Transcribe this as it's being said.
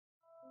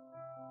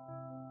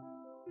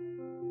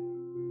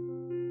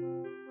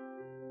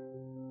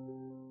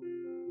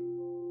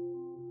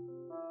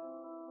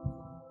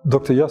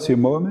Dr. Yasir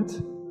Mohamed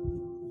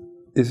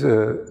is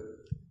a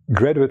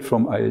graduate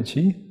from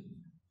IHE.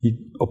 He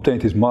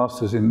obtained his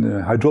master's in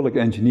hydraulic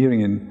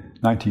engineering in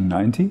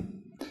 1990,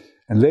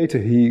 and later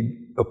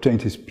he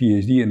obtained his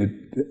PhD in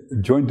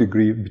a joint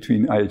degree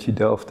between IHE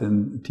Delft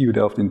and TU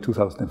Delft in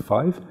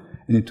 2005,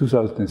 and in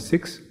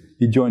 2006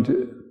 he joined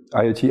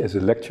IHE as a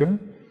lecturer,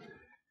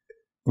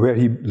 where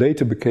he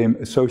later became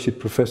associate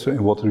professor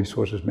in water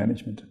resources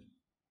management.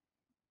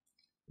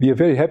 We are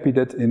very happy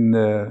that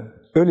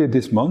earlier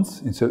this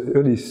month, in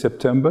early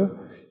September,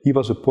 he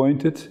was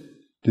appointed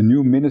the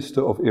new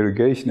Minister of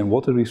Irrigation and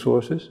Water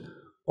Resources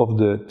of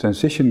the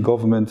Transition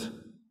Government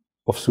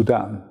of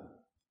Sudan,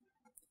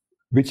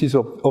 which is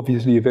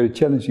obviously a very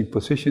challenging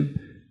position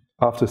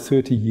after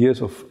 30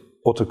 years of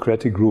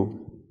autocratic rule.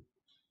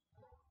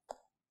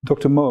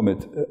 Dr.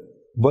 Mohamed,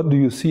 what do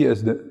you see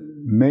as the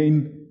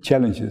main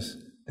challenges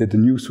that the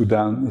new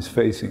Sudan is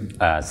facing?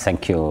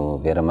 Thank you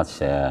very much,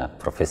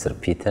 Professor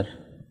Pieter.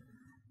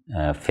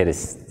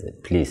 First,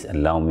 please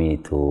allow me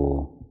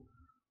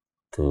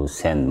to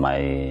send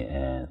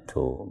my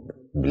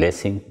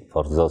blessing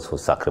for those who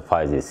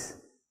sacrifices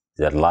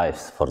their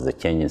lives for the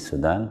change in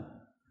Sudan,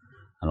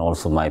 and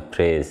also my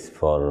praise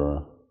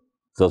for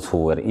those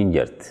who were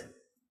injured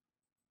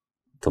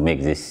to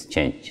make this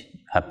change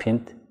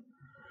happen.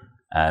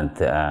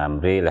 And I'm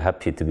really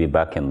happy to be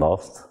back in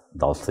Delft.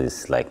 Delft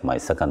is like my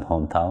second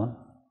hometown,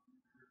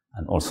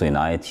 and also in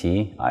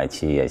IHE.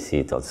 IHE, I see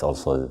it as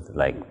also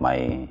like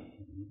my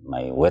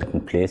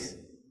working place.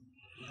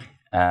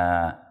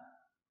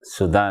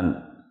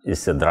 Sudan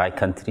is a dry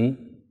country,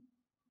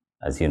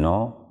 as you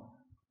know.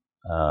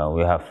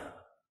 We have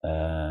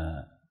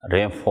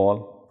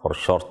rainfall for a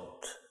short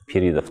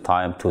period of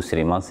time,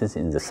 2-3 months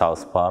in the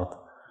south part,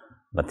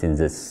 but in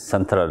the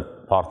central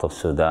part of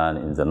Sudan,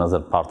 in the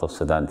northern part of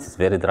Sudan, it's a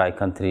very dry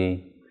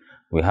country.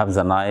 We have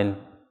the Nile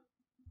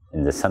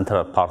in the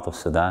central part of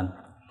Sudan.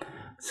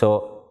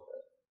 So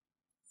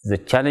the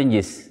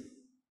challenges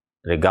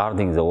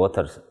regarding the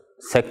water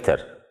sector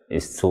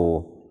is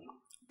to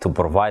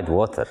provide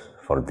water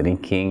for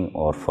drinking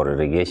or for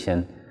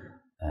irrigation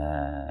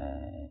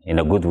in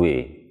a good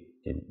way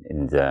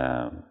in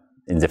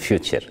the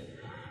future.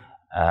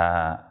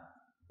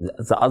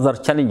 The other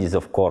challenges,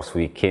 of course,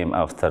 we came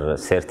after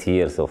 30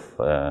 years of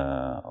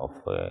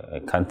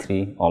a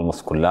country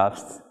almost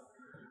collapsed,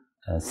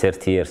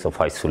 30 years of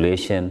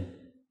isolation,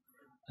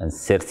 and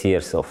 30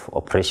 years of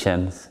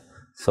oppressions.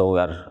 So we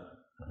are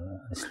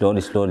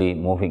slowly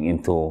moving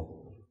into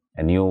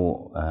a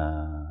new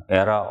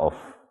era of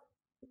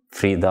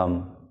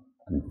freedom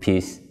and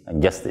peace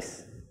and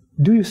justice.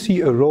 Do you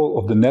see a role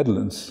of the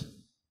Netherlands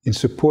in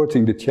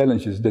supporting the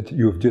challenges that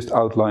you have just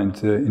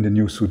outlined in the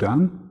new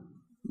Sudan?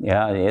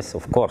 Yes,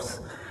 of course.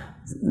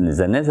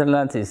 The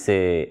Netherlands is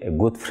a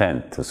good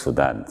friend to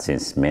Sudan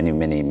since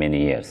many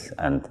years,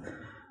 and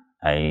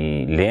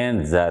I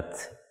learned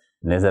that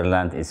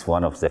Netherlands is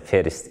one of the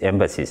first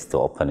embassies to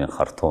open in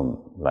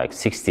Khartoum, like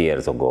 60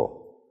 years ago.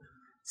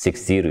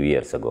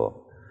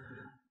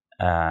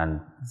 And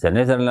the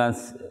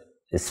Netherlands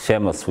is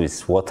famous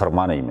with water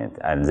management,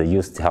 and they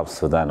used to help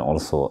Sudan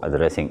also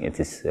addressing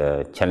its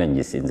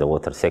challenges in the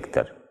water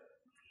sector.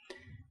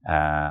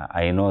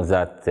 I know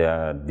that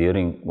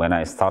when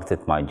I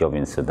started my job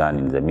in Sudan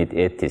in the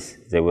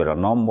mid-80s, there were a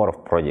number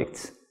of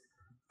projects,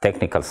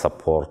 technical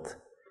support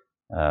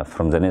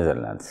from the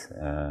Netherlands.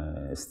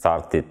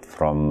 Started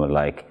from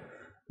like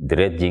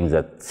dredging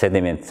the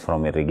sediments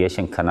from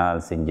irrigation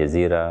canals in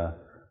Jazeera,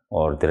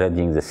 or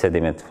dredging the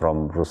sediment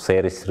from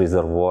Buceris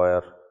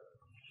Reservoir,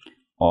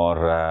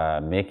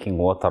 or making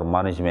water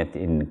management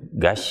in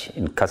Gash,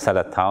 in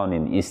Kassala town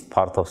in east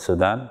part of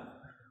Sudan,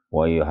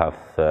 where you have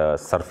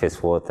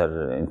surface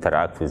water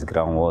interact with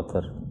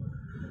groundwater.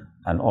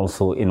 And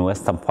also in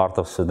western part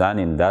of Sudan,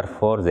 in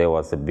Darfur, there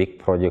was a big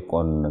project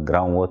on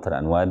groundwater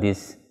and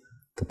wadis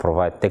to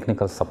provide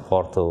technical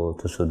support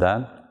to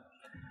Sudan.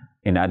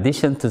 In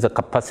addition to the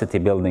capacity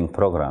building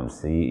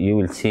programs, you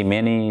will see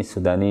many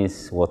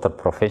Sudanese water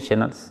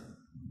professionals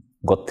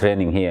got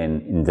training here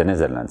in the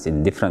Netherlands,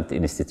 in different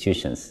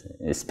institutions,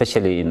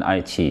 especially in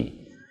IHE.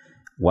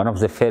 One of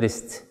the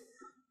first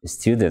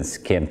students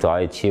came to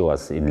IHE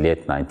was in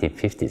late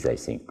 1950s, I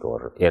think,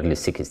 or early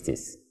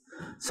 60s.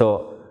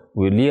 So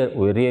we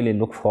really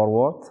look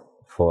forward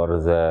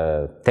for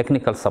the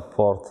technical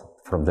support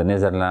from the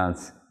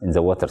Netherlands in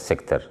the water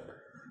sector,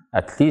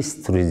 at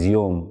least to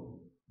resume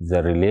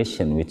the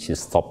relation which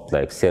stopped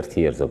like 30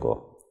 years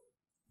ago.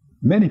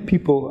 Many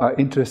people are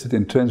interested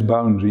in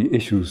transboundary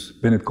issues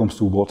when it comes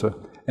to water,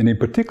 and in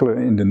particular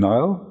in the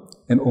Nile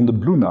and on the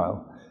Blue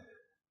Nile.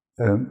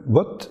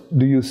 What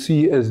do you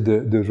see as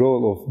the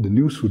role of the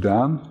new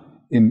Sudan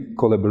in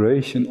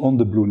collaboration on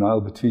the Blue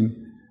Nile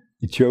between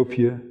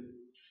Ethiopia,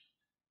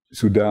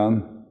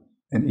 Sudan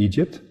and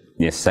Egypt?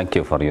 Yes, thank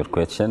you for your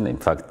question. In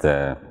fact,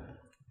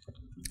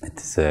 it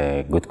is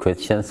a good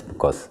question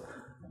because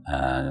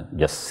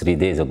just 3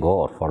 days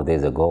ago or 4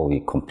 days ago,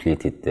 we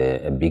completed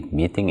a big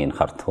meeting in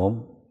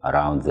Khartoum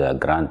around the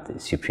Grand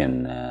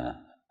Ethiopian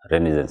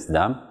Renaissance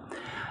Dam.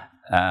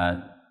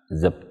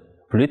 The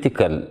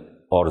political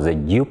or the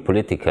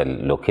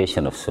geopolitical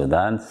location of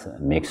Sudan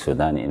makes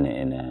Sudan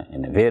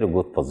in a very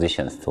good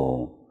position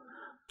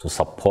to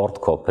support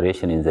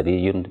cooperation in the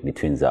region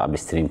between the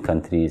upstream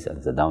countries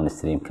and the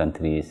downstream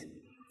countries.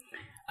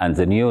 And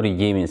the new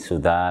regime in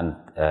Sudan,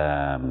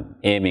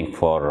 aiming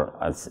for,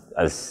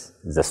 as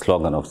the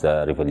slogan of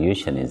the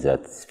revolution is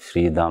that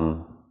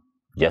freedom,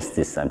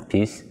 justice, and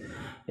peace,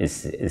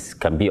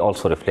 can be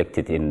also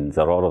reflected in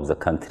the role of the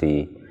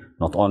country,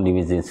 not only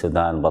within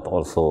Sudan, but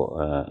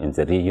also in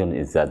the region,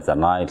 is that the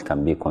Nile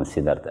can be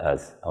considered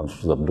as,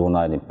 the Blue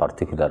Nile in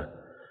particular,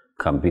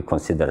 can be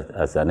considered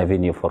as an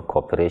avenue for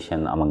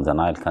cooperation among the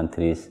Nile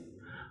countries,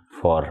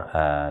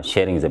 for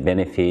sharing the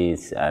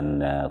benefits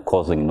and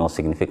causing no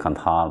significant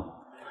harm.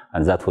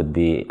 And that would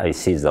be, I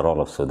see the role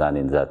of Sudan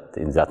in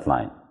that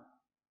line.